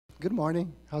Good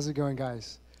morning. How's it going,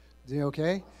 guys? Doing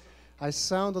okay? I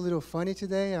sound a little funny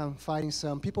today. I'm fighting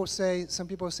some people say it's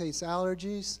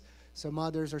allergies. Some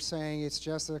others are saying it's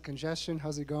just a congestion.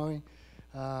 How's it going?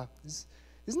 Uh, is-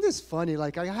 isn't this funny?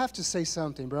 Like I have to say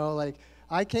something, bro. Like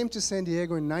I came to San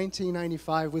Diego in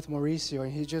 1995 with Mauricio,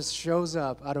 and he just shows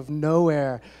up out of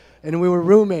nowhere, and we were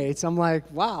roommates. I'm like,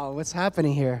 wow, what's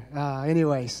happening here?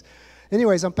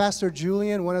 Anyways, I'm Pastor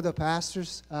Julian, one of the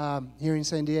pastors here in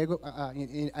San Diego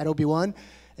at OB1.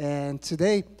 And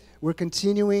today we're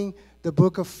continuing the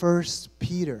book of First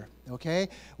Peter, okay?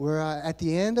 We're at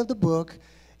the end of the book,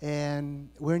 and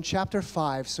we're in chapter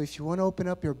 5. So if you want to open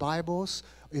up your Bibles,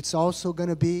 it's also going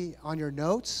to be on your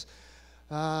notes.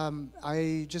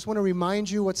 I just want to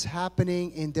remind you what's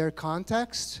happening in their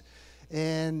context,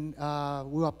 and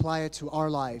we'll apply it to our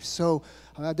lives. So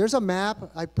there's a map.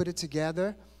 I put it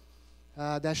together.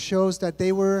 That shows that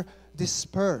they were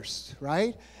dispersed,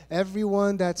 right?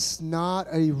 Everyone that's not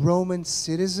a Roman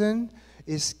citizen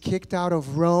is kicked out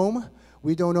of Rome.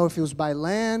 We don't know if it was by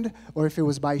land or if it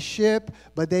was by ship,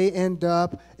 but they end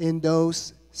up in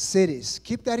those cities.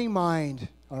 Keep that in mind,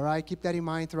 all right? Keep that in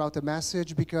mind throughout the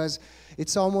message because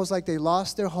it's almost like they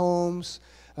lost their homes.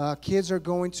 Kids are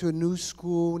going to a new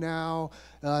school now,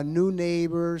 new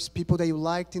neighbors, people they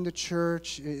liked in the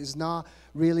church is not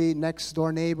really next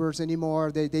door neighbors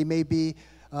anymore. They may be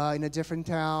in a different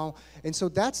town. And so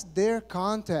that's their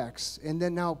context. And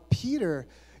then now Peter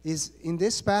is in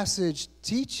this passage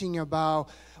teaching about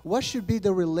what should be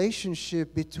the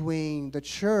relationship between the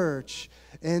church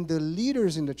and the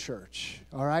leaders in the church.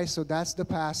 All right, so that's the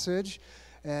passage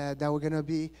that we're going to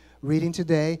be reading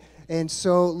today. And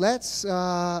so let's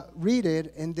read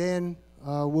it, and then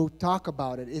we'll talk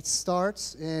about it. It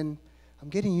starts in, I'm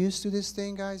getting used to this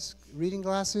thing, guys, reading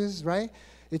glasses, right?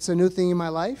 It's a new thing in my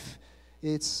life.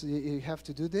 You have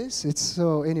to do this. It's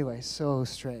so, anyway, so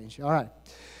strange. All right,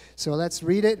 so let's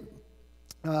read it.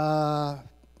 1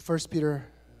 Peter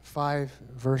 5,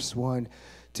 verse 1.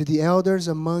 To the elders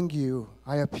among you,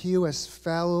 I appeal as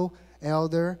fellow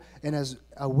elder and as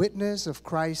a witness of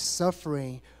Christ's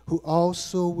suffering, who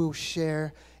also will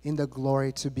share in the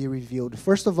glory to be revealed.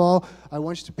 First of all, I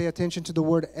want you to pay attention to the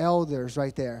word elders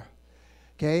right there.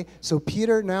 Okay, so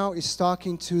Peter now is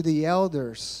talking to the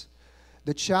elders.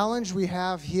 The challenge we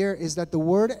have here is that the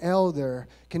word elder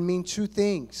can mean two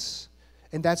things.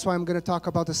 And that's why I'm going to talk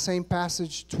about the same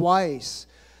passage twice.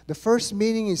 The first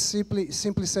meaning is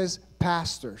simply says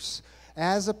pastors.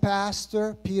 As a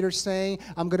pastor, Peter's saying,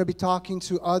 I'm going to be talking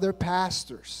to other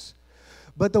pastors.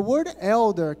 But the word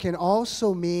elder can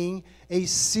also mean a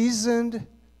seasoned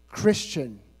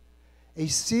Christian, a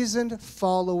seasoned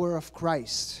follower of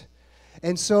Christ.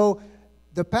 And so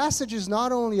the passage is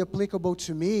not only applicable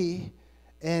to me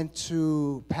and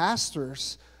to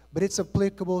pastors, but it's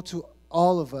applicable to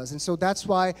all of us. And so that's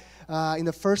why in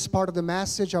the first part of the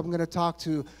message, I'm going to talk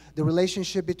to the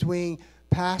relationship between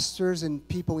pastors and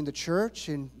people in the church,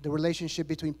 and the relationship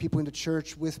between people in the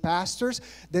church with pastors.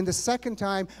 Then the second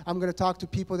time, I'm going to talk to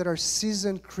people that are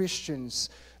seasoned Christians,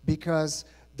 because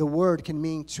the word can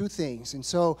mean two things. And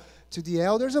so, to the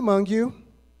elders among you,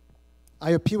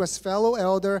 I appeal as fellow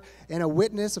elder and a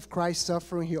witness of Christ's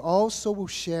suffering. He also will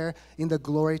share in the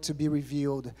glory to be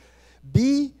revealed.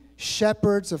 Be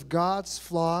shepherds of God's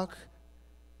flock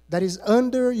that is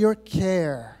under your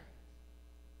care.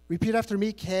 Repeat after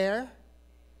me, care.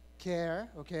 Care,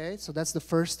 okay, so that's the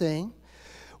first thing.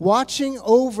 Watching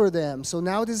over them. So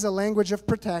now this is a language of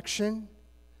protection.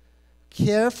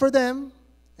 Care for them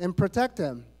and protect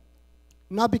them.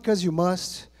 Not because you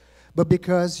must, but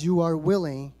because you are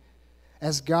willing,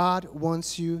 as God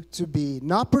wants you to be.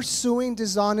 Not pursuing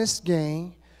dishonest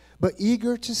gain, but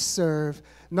eager to serve.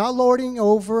 Not lording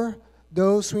over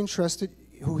those who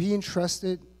He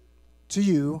entrusted to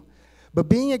you, but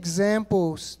being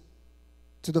examples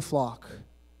to the flock.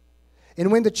 And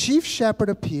when the chief shepherd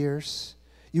appears,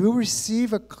 you will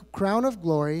receive a crown of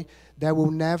glory that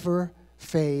will never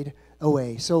fade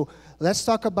away. So let's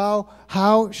talk about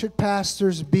how should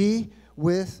pastors be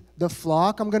with the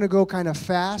flock. I'm going to go kind of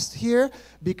fast here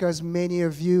because many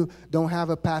of you don't have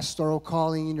a pastoral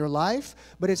calling in your life,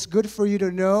 but it's good for you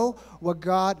to know what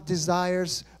God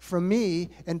desires from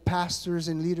me and pastors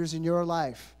and leaders in your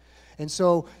life. And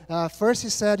so first he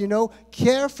said,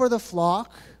 care for the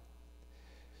flock.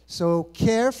 So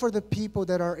care for the people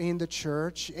that are in the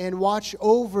church and watch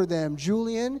over them.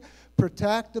 Julian,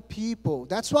 protect the people.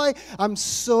 That's why I'm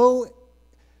so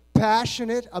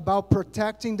passionate about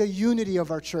protecting the unity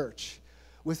of our church.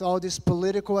 with all these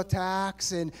political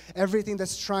attacks and everything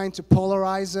that's trying to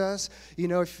polarize us. You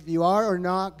know, if you are or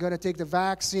not going to take the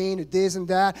vaccine, this and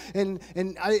that. And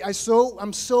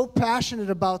I'm so passionate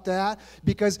about that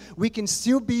because we can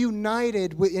still be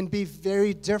united and be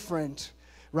very different,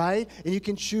 right? And you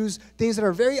can choose things that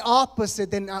are very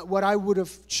opposite than what I would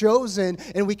have chosen,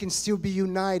 and we can still be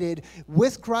united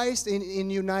with Christ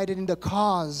and united in the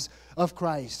cause of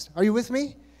Christ. Are you with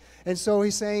me? And so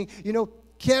he's saying, you know,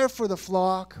 care for the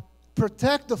flock,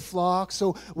 protect the flock.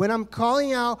 So when I'm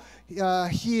calling out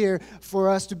here for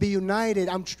us to be united,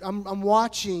 I'm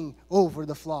watching over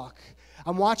the flock.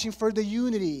 I'm watching for the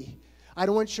unity. I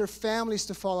don't want your families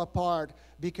to fall apart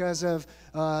because of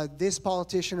this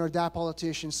politician or that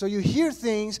politician. So you hear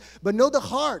things, but know the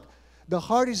heart. The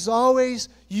heart is always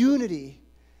unity.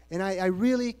 And I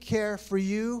really care for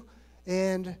you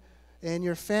and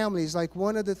your families. Like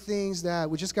one of the things that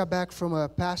we just got back from a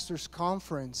pastor's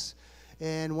conference,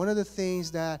 and one of the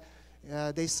things that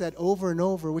they said over and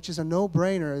over, which is a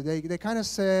no-brainer, they kind of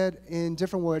said in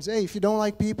different words, hey, if you don't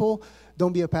like people,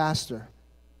 don't be a pastor,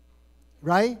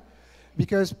 right?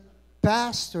 Because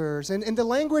pastors, and the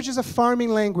language is a farming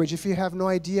language. If you have no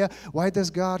idea, why does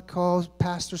God call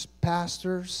pastors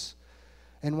pastors?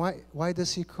 And why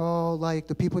does he call like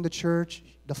the people in the church,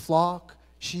 the flock,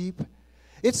 sheep?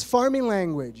 It's farming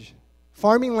language.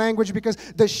 Farming language because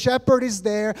the shepherd is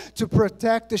there to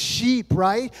protect the sheep,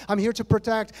 right? I'm here to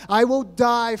protect. I will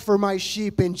die for my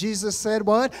sheep. And Jesus said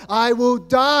what? I will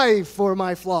die for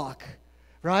my flock,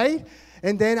 right?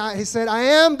 And then he said, I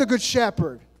am the good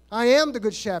shepherd. I am the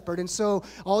good shepherd. And so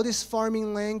all this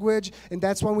farming language, and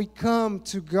that's when we come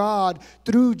to God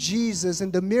through Jesus,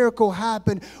 and the miracle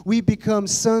happened. We become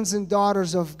sons and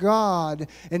daughters of God,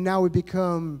 and now we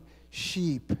become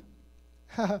sheep.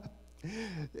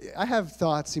 I have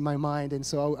thoughts in my mind, and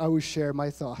so I will share my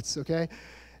thoughts, okay?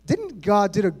 Didn't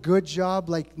God did a good job,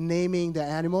 like, naming the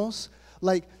animals?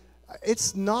 Like,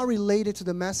 it's not related to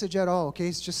the message at all, okay?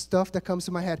 It's just stuff that comes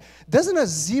to my head. Doesn't a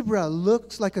zebra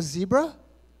look like a zebra?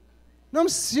 No, I'm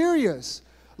serious.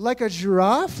 Like a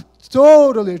giraffe?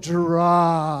 Totally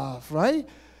giraffe, right?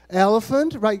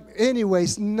 Elephant, right?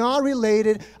 Anyways, not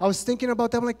related. I was thinking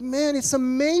about that. I'm like, man, it's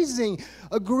amazing.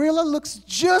 A gorilla looks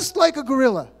just like a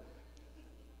gorilla.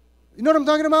 You know what I'm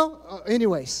talking about?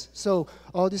 Anyways, so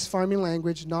all this farming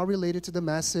language, not related to the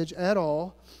message at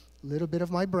all. A little bit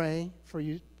of my brain for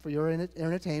your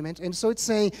entertainment. And so it's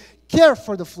saying, care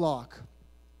for the flock.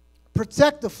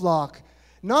 Protect the flock.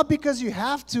 Not because you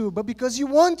have to, but because you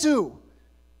want to.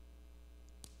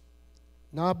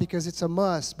 Not because it's a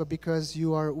must, but because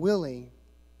you are willing.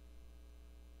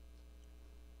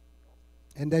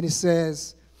 And then he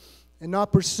says, and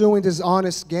not pursuing this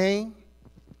honest gain.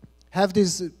 Have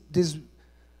this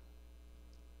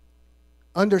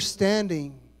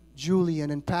understanding,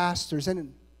 Julian and pastors,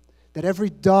 and that every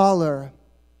dollar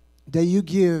that you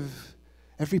give,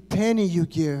 every penny you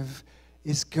give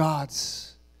is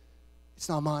God's. It's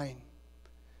not mine.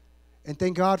 And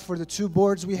thank God for the 2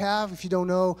 boards we have. If you don't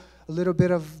know a little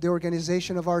bit of the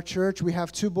organization of our church, we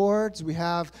have 2 boards. We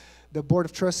have the board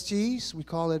of trustees. We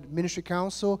call it ministry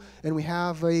council. And we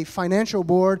have a financial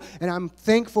board. And I'm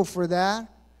thankful for that.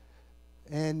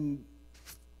 And,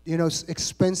 you know,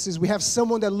 expenses. We have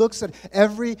someone that looks at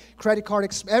every credit card,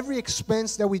 every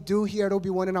expense that we do here at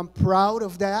OB1. And I'm proud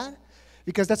of that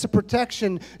because that's a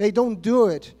protection. They don't do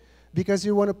it because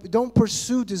you want to. Don't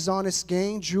pursue dishonest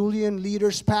gain, Julian,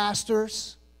 leaders,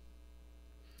 pastors.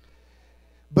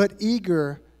 But be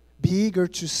eager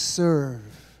to serve.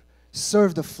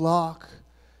 Serve the flock,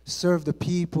 serve the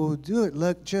people. Do it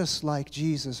look just like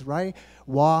Jesus, right?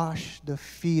 Wash the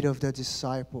feet of the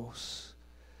disciples.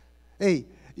 Hey,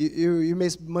 you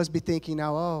must be thinking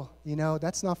now, oh, you know,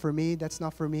 that's not for me, that's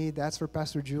not for me, that's for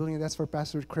Pastor Julian, that's for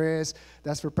Pastor Chris,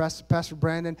 that's for Pastor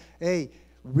Brandon. Hey,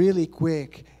 really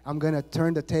quick, I'm going to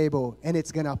turn the table, and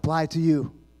it's going to apply to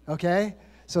you, okay?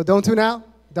 So don't tune out,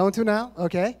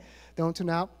 okay? Don't tune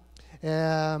out.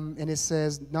 And it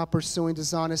says, not pursuing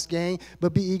dishonest gain,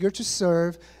 but be eager to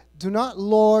serve. Do not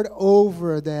lord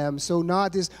over them. So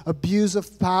not this abuse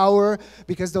of power,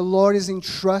 because the Lord is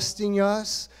entrusting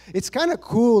us. It's kind of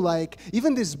cool, like,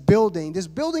 even this building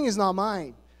is not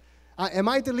mine. Am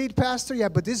I the lead pastor? Yeah,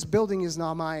 but this building is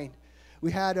not mine.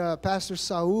 We had Pastor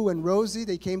Saul and Rosie.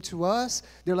 They came to us.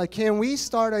 They're like, can we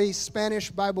start a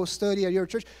Spanish Bible study at your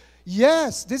church?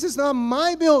 Yes, this is not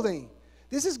my building.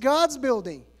 This is God's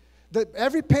building.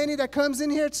 Every penny that comes in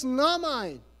here, it's not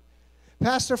mine.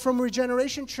 Pastor from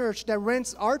Regeneration Church that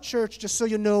rents our church, just so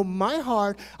you know my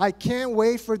heart, I can't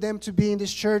wait for them to be in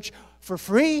this church for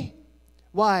free.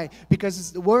 Why? Because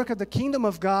it's the work of the kingdom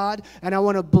of God, and I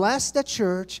want to bless the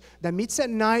church that meets at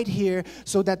night here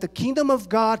so that the kingdom of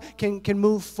God can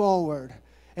move forward.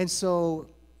 And so,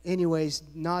 anyways,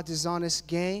 not dishonest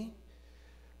gain,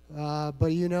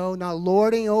 but not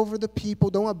lording over the people.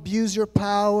 Don't abuse your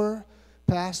power,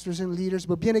 pastors and leaders,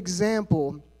 but be an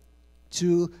example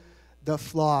to the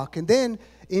flock. And then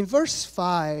in verse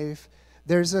 5,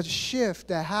 there's a shift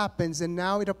that happens, and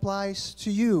now it applies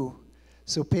to you.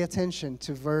 So pay attention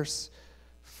to verse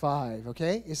 5,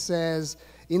 okay? It says,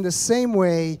 in the same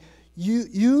way,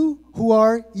 you who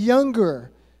are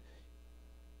younger,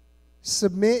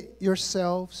 submit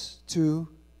yourselves to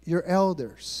your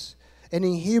elders. And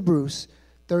in Hebrews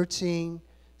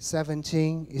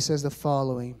 13:17, it says the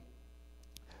following: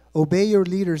 obey your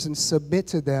leaders and submit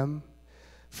to them,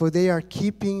 for they are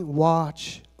keeping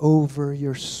watch over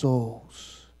your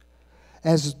souls,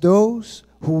 as those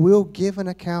who will give an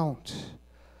account.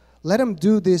 Let them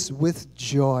do this with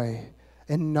joy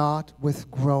and not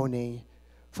with groaning.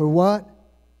 For what?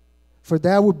 For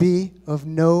that would be of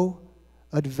no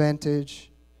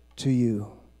advantage to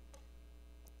you.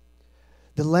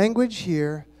 The language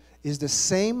here is the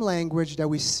same language that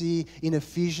we see in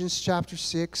Ephesians chapter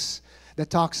 6 that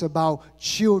talks about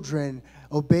children.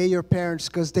 Obey your parents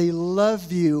because they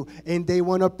love you and they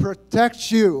want to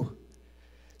protect you.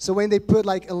 So when they put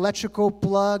like electrical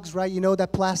plugs, right,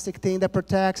 that plastic thing that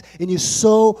protects, and you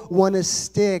so want to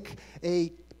stick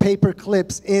a paper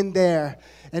clips in there.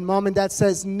 And mom and dad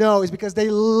says no, it's because they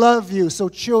love you. So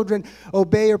children,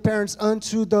 obey your parents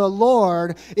unto the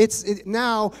Lord.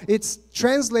 Now it's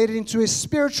translated into a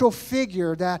spiritual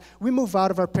figure that we move out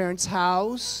of our parents'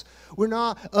 house. We're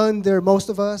not under, most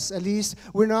of us at least,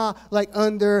 we're not like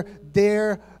under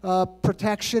their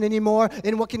protection anymore.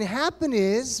 And what can happen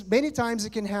is, many times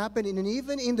it can happen, and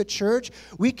even in the church,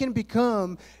 we can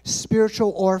become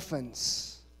spiritual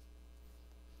orphans.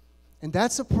 And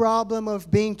that's a problem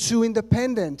of being too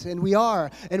independent, and we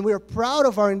are. And we're proud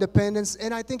of our independence,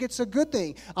 and I think it's a good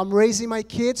thing. I'm raising my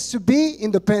kids to be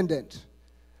independent,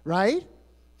 right?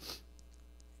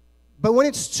 But when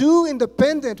it's too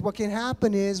independent, what can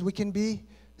happen is we can be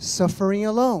suffering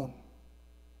alone.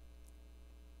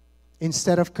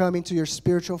 Instead of coming to your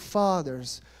spiritual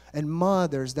fathers and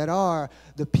mothers that are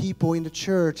the people in the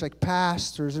church, like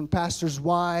pastors and pastors'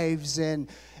 wives and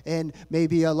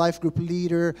maybe a life group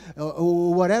leader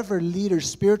or whatever leader,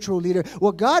 spiritual leader.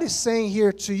 What God is saying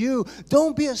here to you,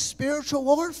 don't be a spiritual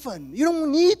orphan. You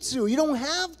don't need to. You don't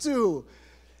have to.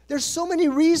 There's so many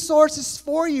resources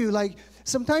for you. Like,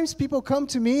 sometimes people come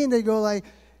to me and they go like,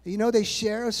 they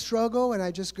share a struggle, and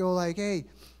I just go like, hey,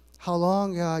 how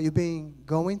long you been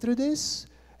going through this?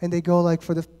 And they go like,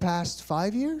 for the past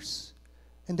 5 years.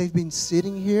 And they've been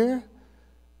sitting here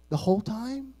the whole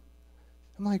time.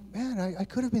 I'm like, man, I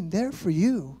could have been there for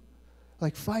you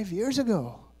like 5 years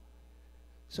ago.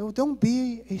 So don't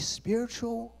be a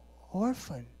spiritual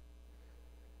orphan.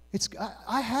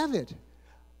 I have it.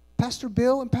 Pastor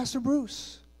Bill and Pastor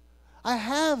Bruce. I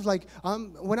have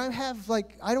when I have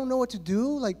I don't know what to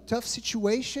do, like tough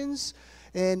situations,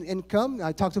 and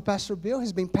I talk to Pastor Bill.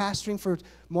 He's been pastoring for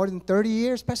more than 30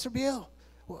 years. Pastor Bill,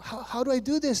 how do I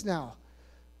do this now?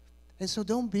 And so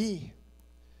don't be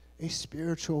a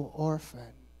spiritual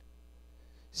orphan.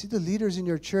 See the leaders in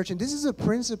your church, and this is a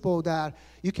principle that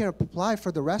you can apply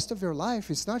for the rest of your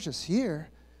life. It's not just here.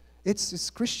 It's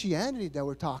Christianity that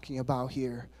we're talking about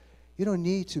here. You don't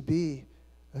need to be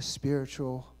a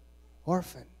spiritual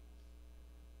orphan.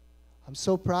 I'm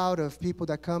so proud of people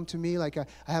that come to me. Like I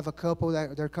have a couple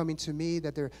that they're coming to me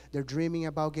that they're dreaming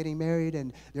about getting married,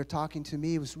 and they're talking to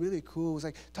me. It was really cool. It was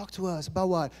like, talk to us about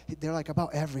what? They're like,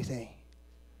 about everything.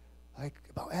 Like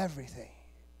about everything.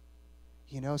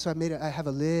 So I have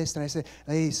a list, and I said,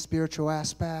 hey, spiritual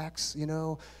aspects,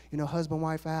 husband,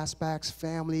 wife aspects,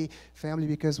 family,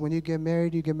 because when you get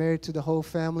married to the whole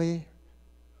family.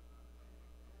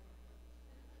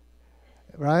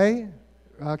 Right?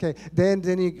 Okay. Then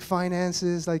you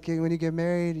finances, like when you get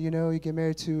married, you get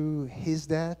married to his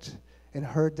dad and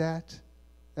her dad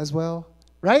as well.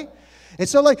 Right? And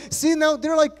so see now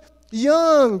they're like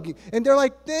young, and they're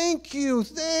like, thank you.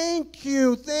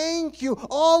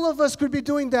 All of us could be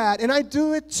doing that, and I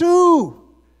do it too.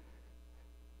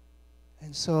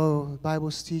 And so the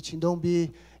Bible's teaching, don't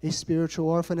be a spiritual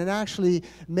orphan, and actually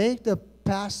make the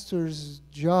pastor's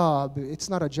job, it's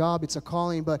not a job, it's a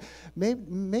calling, but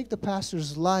make the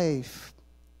pastor's life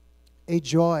a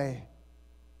joy,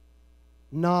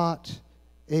 not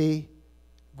a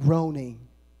groaning.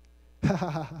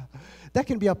 That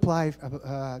can be applied,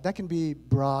 that can be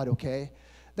broad, okay?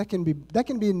 that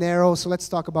can be narrow. So let's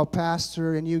talk about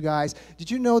pastor and you guys. Did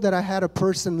you know that I had a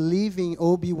person leaving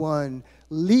OB1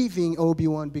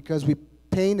 because we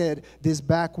painted this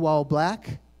back wall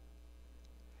black?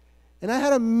 And I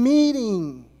had a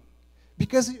meeting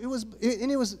because it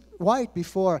was white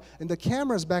before, and the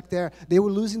cameras back there, they were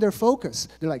losing their focus.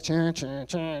 They're like, chan, chan,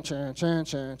 chan, chan, chan,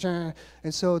 chan, chan.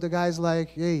 And so the guy's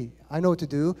like, hey, I know what to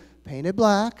do. Paint it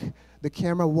black. The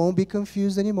camera won't be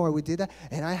confused anymore. We did that.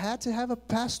 And I had to have a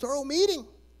pastoral meeting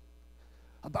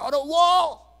about a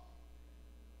wall.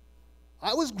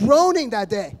 I was groaning that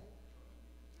day.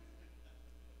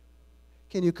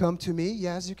 Can you come to me?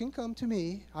 Yes, you can come to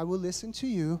me. I will listen to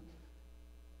you.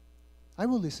 I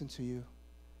will listen to you.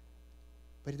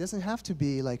 But it doesn't have to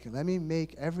be like, let me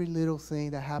make every little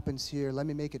thing that happens here, let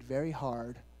me make it very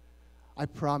hard. I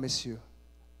promise you,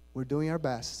 we're doing our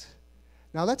best.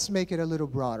 Now let's make it a little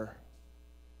broader.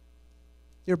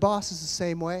 Your boss is the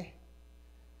same way.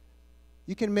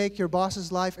 You can make your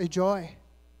boss's life a joy.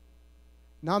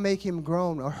 Not make him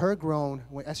groan or her groan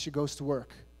as she goes to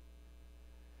work.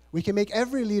 We can make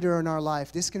every leader in our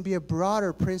life. This can be a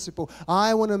broader principle.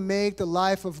 I want to make the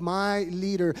life of my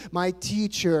leader, my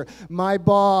teacher, my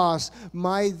boss,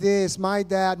 my this, my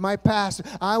that, my pastor.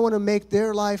 I want to make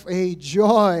their life a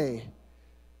joy.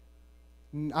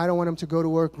 I don't want them to go to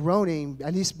work groaning,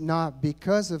 at least not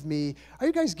because of me. Are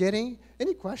you guys getting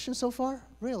any questions so far?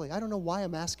 Really? I don't know why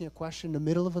I'm asking a question in the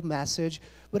middle of a message,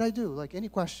 but I do. Like, any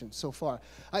questions so far?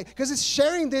 Because it's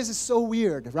sharing this is so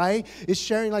weird, right? It's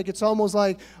sharing like it's almost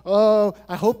like, oh,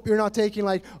 I hope you're not taking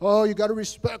like, oh, you got to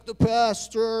respect the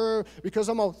pastor because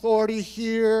I'm authority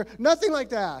here. Nothing like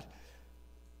that.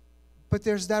 But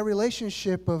there's that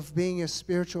relationship of being a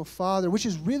spiritual father, which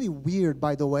is really weird,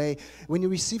 by the way. When you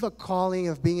receive a calling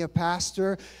of being a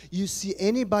pastor, you see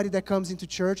anybody that comes into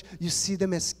church, you see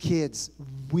them as kids,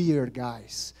 weird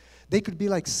guys. They could be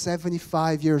like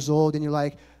 75 years old, and you're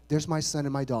like, there's my son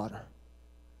and my daughter.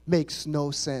 Makes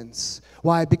no sense.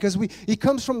 Why? Because it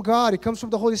comes from God. It comes from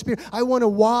the Holy Spirit. I want to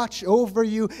watch over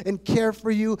you and care for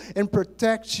you and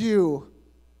protect you.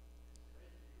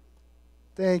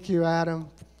 Thank you, Adam.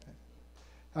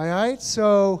 All right,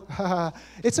 so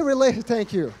it's a relation.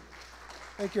 Thank you.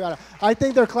 Thank you, Adam. I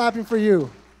think they're clapping for you.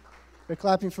 They're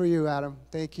clapping for you, Adam.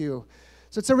 Thank you.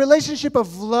 So it's a relationship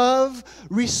of love,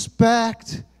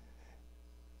 respect,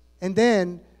 and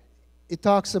then it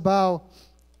talks about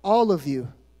all of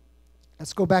you.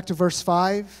 Let's go back to verse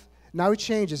 5. Now it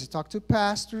changes. He talked to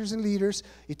pastors and leaders.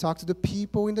 He talked to the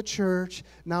people in the church.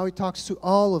 Now he talks to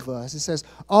all of us. It says,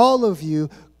 all of you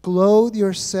clothe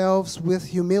yourselves with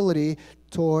humility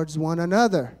towards one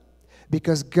another,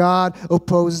 because God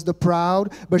opposes the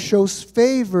proud, but shows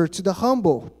favor to the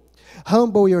humble.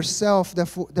 Humble yourself,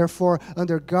 therefore,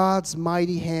 under God's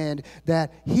mighty hand,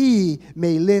 that He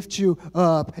may lift you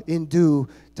up in due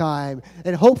time.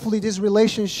 And hopefully this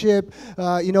relationship,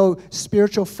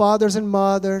 spiritual fathers and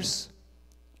mothers,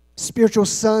 spiritual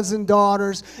sons and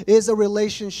daughters, is a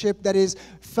relationship that is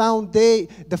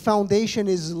the foundation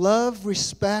is love,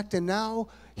 respect, and now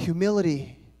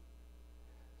humility.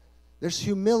 There's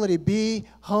humility. Be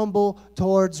humble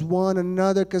towards one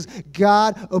another, because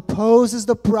God opposes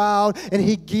the proud and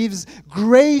He gives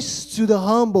grace to the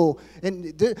humble. And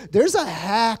there's a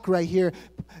hack right here.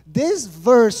 This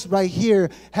verse right here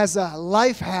has a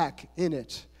life hack in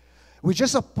it. We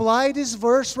just apply this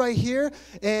verse right here,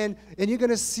 and you're going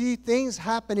to see things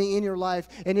happening in your life.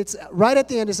 And it's right at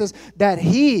the end, it says, that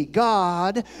He,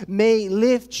 God, may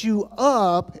lift you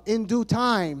up in due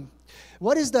time.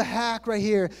 What is the hack right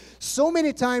here? So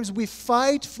many times we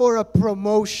fight for a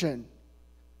promotion.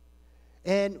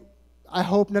 And I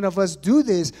hope none of us do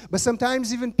this, but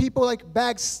sometimes even people like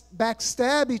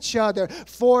backstab each other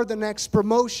for the next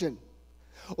promotion.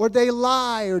 Or they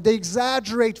lie, or they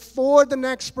exaggerate for the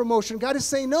next promotion. God is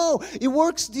saying, no, it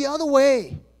works the other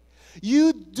way.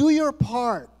 You do your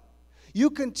part. You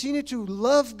continue to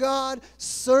love God,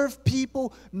 serve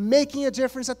people, making a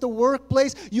difference at the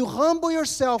workplace. You humble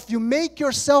yourself. You make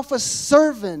yourself a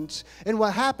servant. And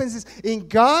what happens is, in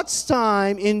God's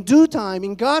time, in due time,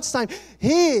 in God's time,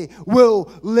 He will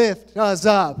lift us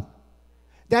up.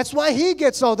 That's why He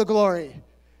gets all the glory.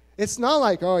 It's not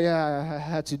like, oh yeah, I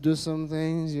had to do some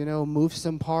things, move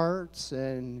some parts,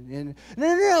 and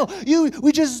no.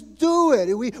 We just do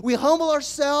it. We humble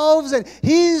ourselves, and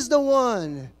He's the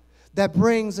one that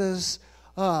brings us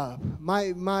up.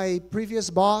 My previous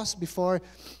boss before,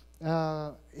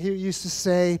 he used to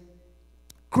say,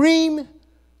 cream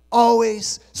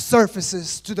always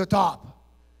surfaces to the top.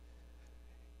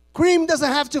 Cream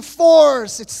doesn't have to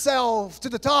force itself to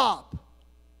the top.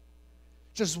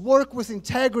 Just work with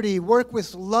integrity, work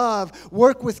with love,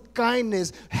 work with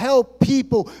kindness, help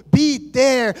people, be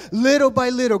there little by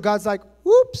little. God's like,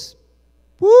 whoops,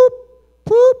 whoop,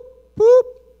 whoop, whoop.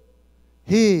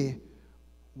 He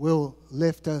will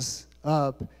lift us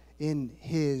up in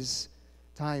His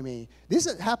timing. This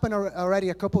has happened already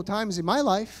a couple times in my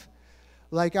life.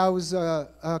 Like I was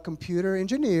a computer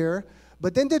engineer,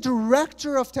 but then the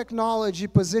director of technology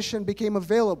position became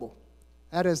available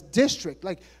at a district,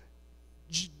 like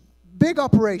big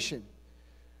operation.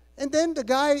 And then the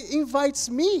guy invites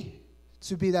me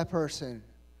to be that person.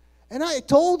 And I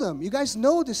told him, you guys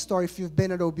know this story if you've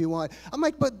been at OB1. I'm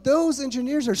like, but those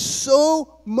engineers are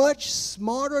so much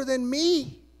smarter than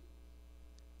me.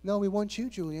 No, we want you,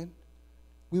 Julian.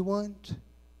 We want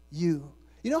you.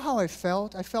 You know how I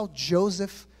felt? I felt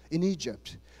Joseph in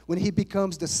Egypt when he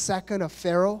becomes the second of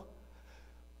Pharaoh.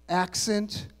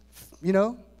 Accent, you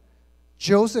know?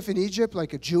 Joseph in Egypt,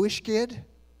 like a Jewish kid.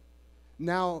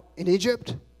 Now in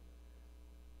Egypt,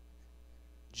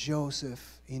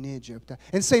 Joseph in Egypt.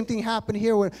 And same thing happened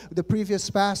here with the previous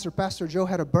pastor. Pastor Joe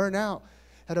had a burnout.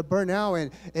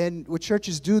 And what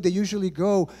churches do, they usually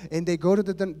go and they go to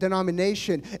the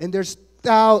denomination, and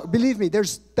believe me,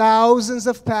 there's thousands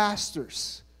of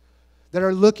pastors that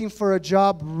are looking for a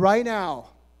job right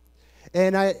now.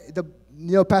 And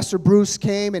Pastor Bruce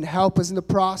came and helped us in the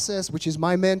process, which is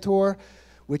my mentor,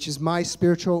 which is my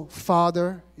spiritual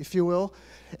father, if you will.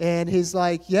 And he's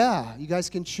like, yeah, you guys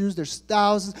can choose. There's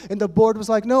thousands. And the board was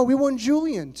like, no, we want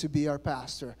Julian to be our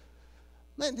pastor.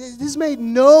 Man, this made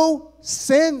no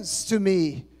sense to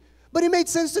me. But it made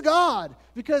sense to God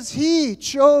because He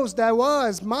chose that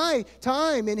was my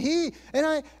time. And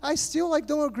I still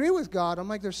don't agree with God. I'm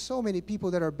like, there's so many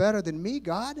people that are better than me,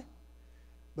 God.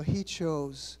 But He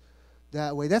chose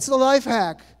that way. That's the life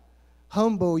hack.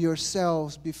 Humble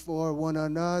yourselves before one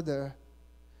another.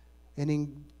 And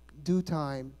in due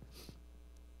time,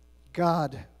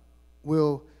 God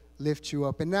will lift you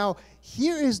up. And now,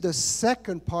 here is the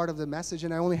second part of the message,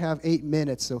 and I only have 8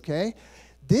 minutes, okay?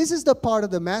 This is the part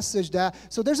of the message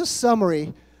so there's a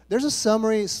summary. There's a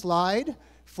summary slide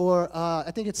for,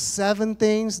 I think it's 7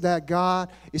 things that God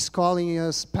is calling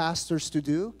us pastors to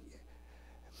do.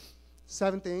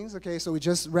 7 things, okay, so we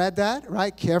just read that,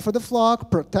 right? Care for the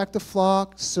flock, protect the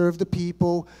flock, serve the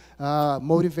people,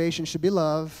 motivation should be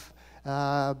love,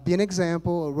 be an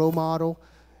example, a role model,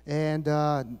 and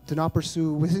do not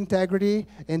pursue with integrity,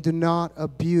 and do not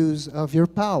abuse of your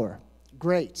power.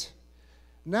 Great.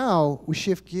 Now we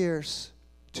shift gears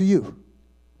to you.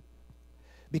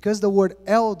 Because the word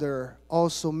elder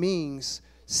also means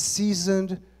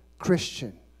seasoned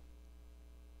Christian,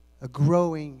 a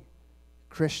growing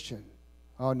Christian.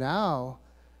 Oh, now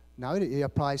it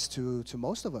applies to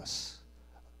most of us.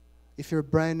 If you're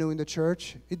brand new in the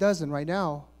church, it doesn't right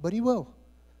now, but it will.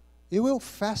 It will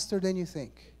faster than you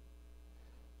think.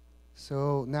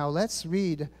 So now let's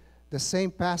read the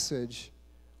same passage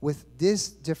with these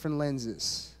different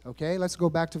lenses. Okay, let's go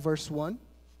back to verse 1.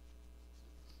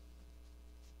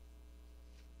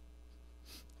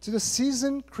 To the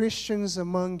seasoned Christians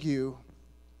among you,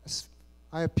 as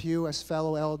I appeal as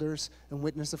fellow elders and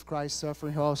witness of Christ's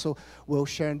suffering, who also will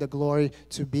share in the glory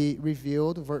to be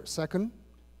revealed. Verse 2.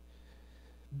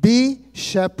 Be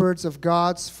shepherds of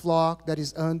God's flock that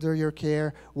is under your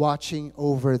care, watching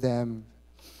over them.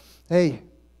 Hey,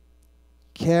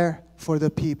 care for the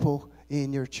people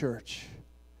in your church.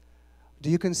 Do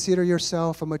you consider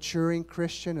yourself a maturing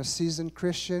Christian, a seasoned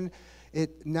Christian?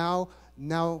 Now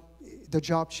the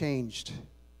job changed.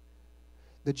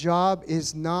 The job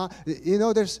is not,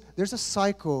 there's a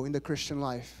cycle in the Christian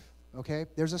life. Okay?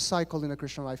 There's a cycle in the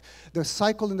Christian life. The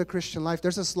cycle in the Christian life,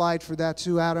 there's a slide for that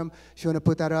too, Adam, if you want to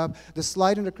put that up. The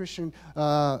slide in the Christian,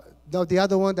 the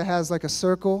other one that has like a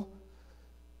circle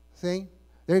thing.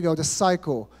 There you go, the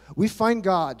cycle. We find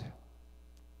God.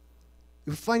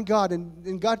 We find God,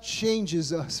 and God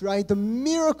changes us, right? The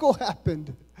miracle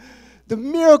happened. The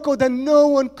miracle that no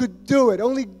one could do it.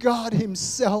 Only God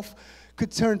Himself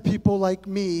could turn people like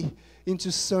me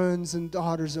into sons and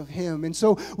daughters of Him. And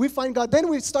so we find God. Then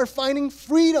we start finding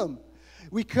freedom.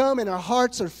 We come and our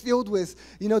hearts are filled with,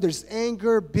 there's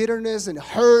anger, bitterness, and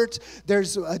hurt.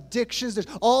 There's addictions. There's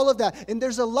all of that. And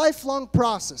there's a lifelong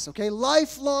process, okay?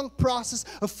 Lifelong process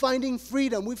of finding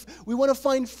freedom. We want to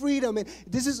find freedom. And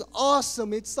this is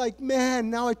awesome. It's like, man,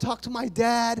 now I talk to my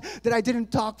dad that I didn't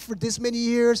talk for this many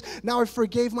years. Now I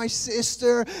forgave my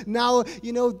sister. Now,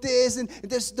 this. And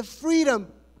there's the freedom.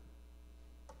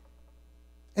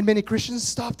 And many Christians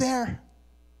stop there.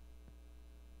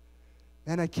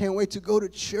 And I can't wait to go to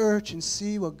church and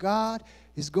see what God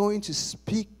is going to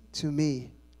speak to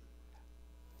me.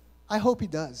 I hope He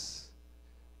does.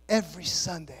 every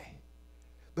Sunday.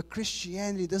 But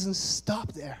Christianity doesn't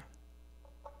stop there.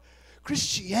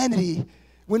 Christianity,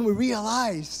 when we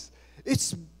realize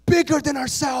it's bigger than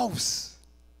ourselves.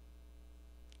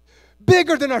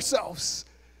 Bigger than ourselves.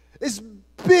 It's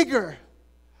bigger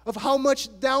of how much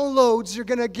downloads you're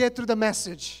going to get through the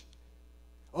message.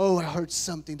 Oh, I heard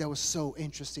something that was so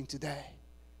interesting today.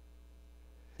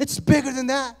 It's bigger than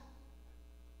that.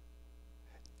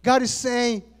 God is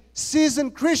saying,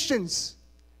 seasoned Christians,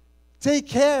 take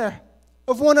care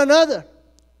of one another.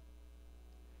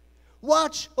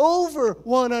 Watch over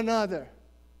one another.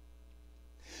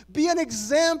 Be an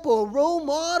example, role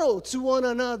model to one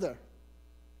another.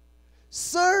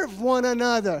 Serve one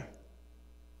another.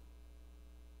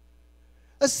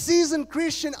 A seasoned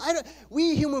Christian,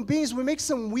 we human beings, we make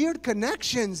some weird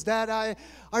connections that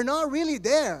are not really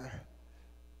there.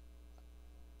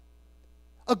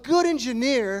 A good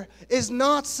engineer is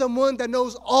not someone that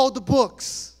knows all the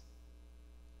books.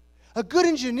 A good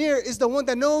engineer is the one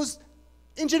that knows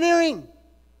engineering.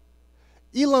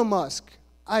 Elon Musk,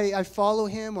 I follow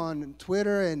him on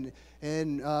Twitter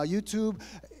and YouTube.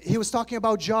 He was talking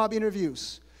about job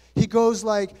interviews. He goes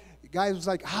like, guy was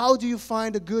like, how do you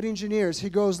find the good engineers? He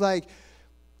goes like,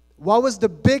 what was the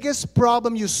biggest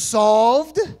problem you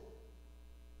solved?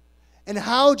 And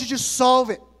how did you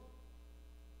solve it?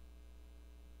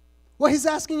 What he's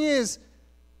asking is,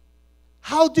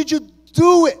 how did you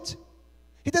do it?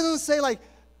 He doesn't say like,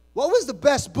 what was the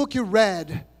best book you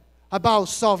read about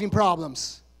solving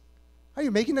problems? Are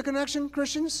you making the connection,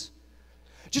 Christians?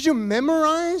 Did you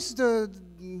memorize the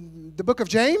book of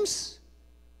James?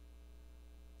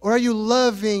 Or are you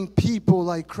loving people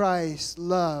like Christ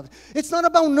loved? It's not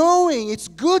about knowing. It's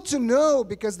good to know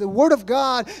because the Word of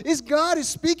God is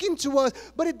speaking to us,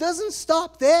 but it doesn't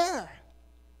stop there.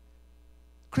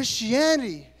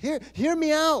 Christianity, hear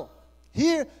me out.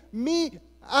 Hear me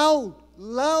out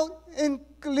loud and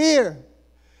clear.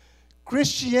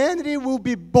 Christianity will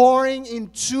be boring in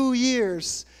 2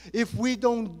 years if we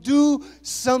don't do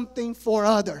something for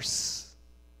others.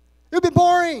 It'll be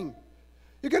boring.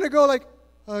 You're going to go like,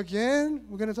 again?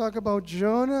 We're going to talk about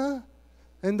Jonah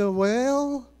and the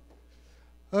whale?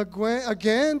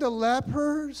 Again, the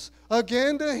lepers?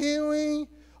 Again, the healing?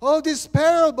 Oh, this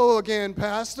parable again,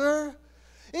 Pastor.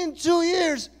 In 2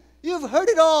 years, you've heard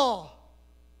it all.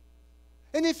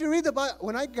 And if you read the Bible,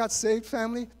 when I got saved,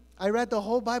 family, I read the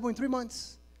whole Bible in 3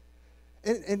 months.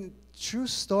 And true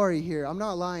story here, I'm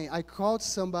not lying. I called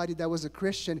somebody that was a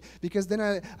Christian because then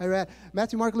I read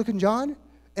Matthew, Mark, Luke, and John.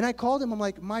 And I called him. I'm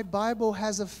like, my Bible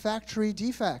has a factory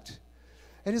defect.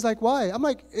 And he's like, why? I'm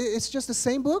like, it's just the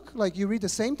same book? Like you read the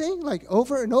same thing? Like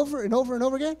over and over and over and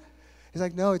over again? He's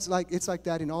like, no, it's like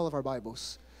that in all of our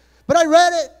Bibles. But I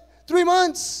read it 3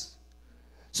 months.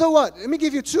 So what? Let me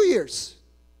give you 2 years.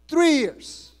 3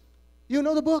 years. You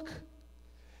know the book?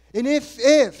 And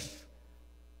if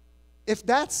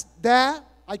that's that,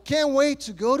 I can't wait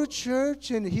to go to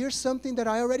church and hear something that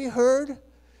I already heard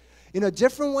in a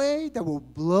different way that will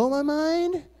blow my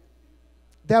mind.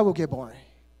 That will get boring.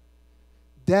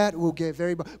 That will get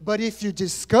very boring. But if you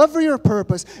discover your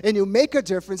purpose and you make a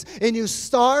difference and you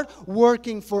start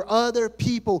working for other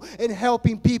people and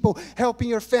helping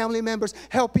your family members,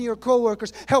 helping your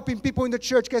coworkers, helping people in the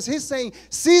church, because he's saying,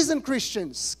 seasoned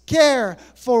Christians, care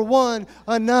for one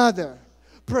another.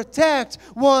 Protect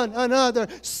one another.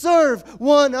 Serve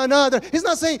one another. He's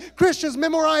not saying, Christians,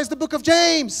 memorize the book of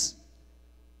James.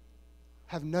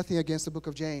 I have nothing against the book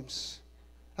of James.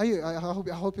 I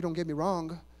hope you don't get me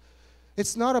wrong.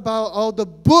 It's not about all the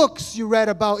books you read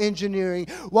about engineering.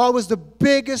 What was the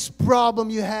biggest problem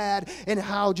you had and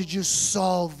how did you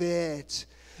solve it?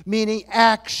 Meaning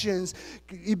actions.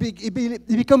 It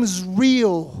becomes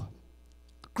real.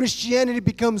 Christianity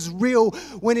becomes real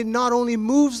when it not only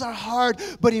moves our heart,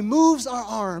 but it moves our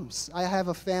arms. I have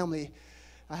a family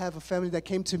that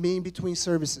came to me in between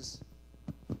services.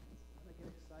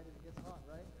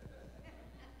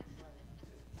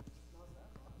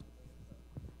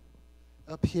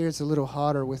 Up here it's a little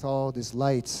hotter with all these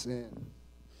lights. And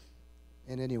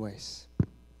anyways,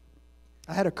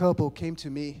 I had a couple came to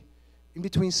me in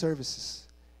between services.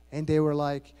 And they were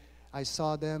like, I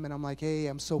saw them and I'm like, hey,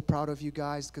 I'm so proud of you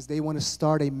guys because they want to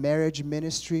start a marriage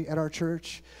ministry at our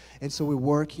church. And so we're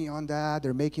working on that.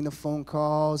 They're making the phone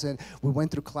calls and we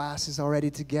went through classes already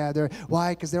together.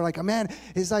 Why? Because they're like, oh, man,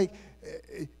 it's like,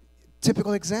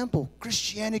 typical example,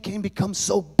 Christianity can become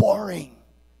so boring.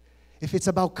 If it's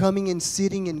about coming and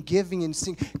sitting and giving and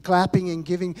clapping and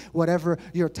giving whatever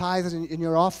your tithes and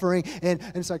your offering, and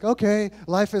it's like, okay,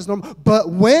 life is normal.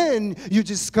 But when you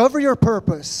discover your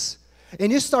purpose,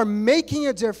 and you start making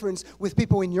a difference with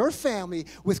people in your family,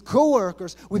 with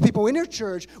coworkers, with people in your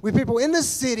church, with people in the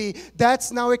city,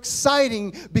 that's now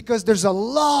exciting because there's a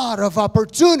lot of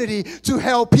opportunity to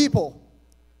help people.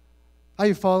 Are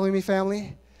you following me,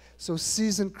 family? So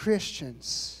seasoned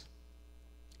Christians.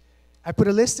 I put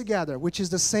a list together, which is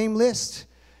the same list.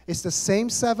 It's the same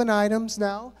 7 items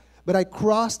now, but I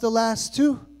crossed the last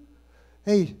 2.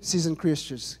 Hey, seasoned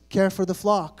Christians, care for the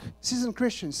flock. Seasoned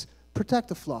Christians, protect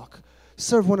the flock.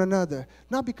 Serve one another.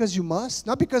 Not because you must,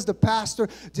 not because the pastor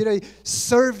did a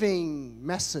serving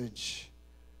message.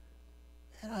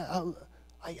 And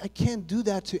I can't do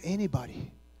that to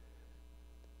anybody.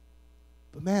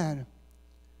 But man,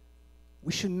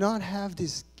 we should not have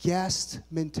this guest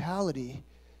mentality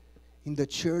in the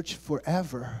church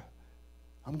forever.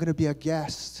 I'm going to be a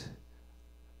guest.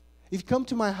 If you come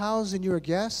to my house and you're a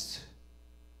guest,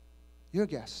 you're a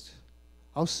guest.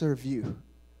 I'll serve you.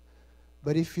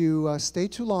 But if you stay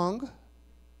too long,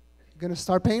 you're going to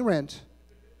start paying rent.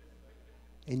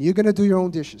 And you're going to do your own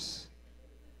dishes.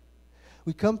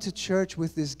 We come to church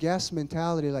with this guest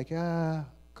mentality like,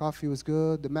 coffee was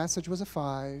good. The message was a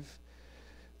 5.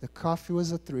 The coffee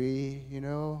was a 3, you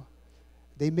know.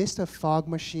 They missed a fog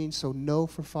machine, so no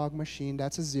for fog machine.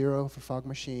 That's a 0 for fog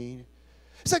machine.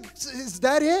 It's like, is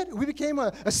that it? We became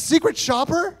a secret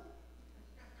shopper?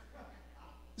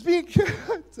 It's being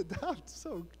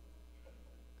so.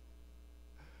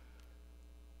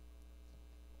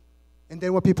 And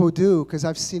then what people do, because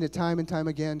I've seen it time and time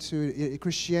again too,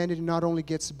 Christianity not only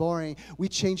gets boring, we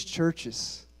change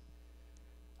churches.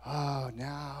 Oh,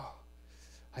 now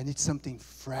I need something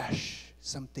fresh,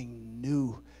 something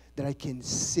new that I can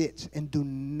sit and do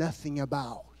nothing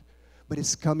about. But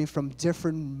it's coming from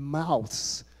different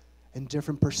mouths and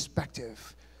different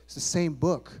perspective. It's the same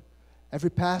book. Every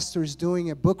pastor is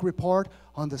doing a book report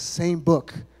on the same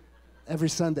book every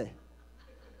Sunday.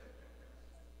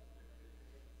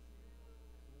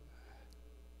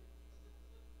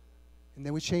 And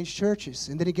then we change churches.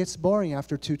 And then it gets boring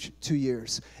after two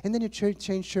years. And then you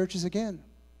change churches again.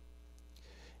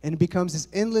 And it becomes this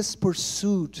endless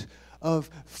pursuit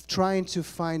of trying to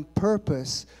find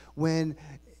purpose. When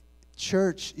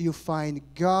church, you find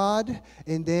God,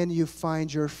 and then you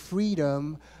find your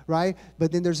freedom, right?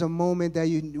 But then there's a moment that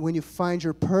when you find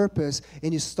your purpose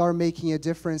and you start making a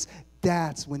difference,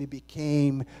 that's when it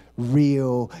became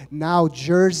real. Now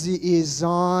Jersey is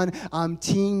on. I'm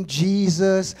Team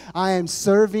Jesus. I am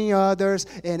serving others,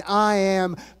 and I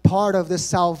am part of the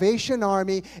Salvation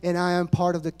Army, and I am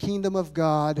part of the kingdom of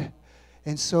God.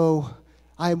 And so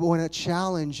I want to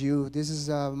challenge you, this is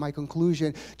my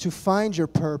conclusion, to find your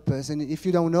purpose. And if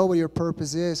you don't know what your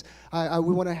purpose is,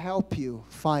 we want to help you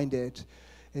find it.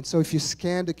 And so if you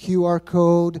scan the QR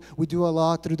code, we do a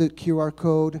lot through the QR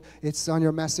code. It's on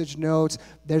your message notes.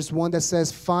 There's one that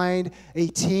says find a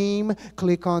team.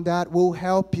 Click on that. We'll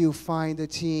help you find a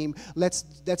team.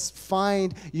 Let's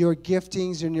find your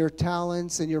giftings and your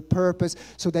talents and your purpose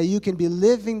so that you can be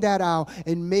living that out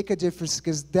and make a difference,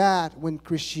 because that, when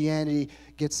Christianity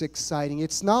gets exciting.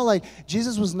 It's not like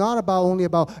Jesus was not only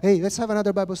about, hey, let's have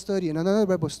another Bible study and another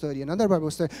Bible study, another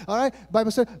Bible study. All right, Bible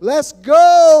study. Let's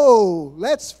go.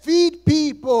 Let's feed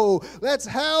people. Let's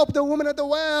help the woman at the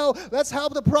well. Let's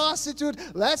help the prostitute.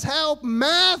 Let's help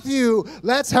Matthew.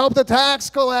 Let's help the tax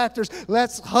collectors.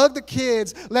 Let's hug the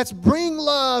kids. Let's bring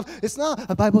love. It's not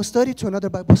a Bible study to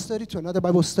another Bible study to another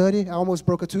Bible study. I almost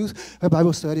broke a tooth. A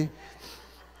Bible study.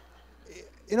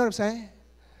 You know what I'm saying?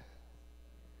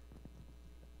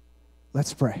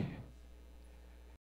 Let's pray.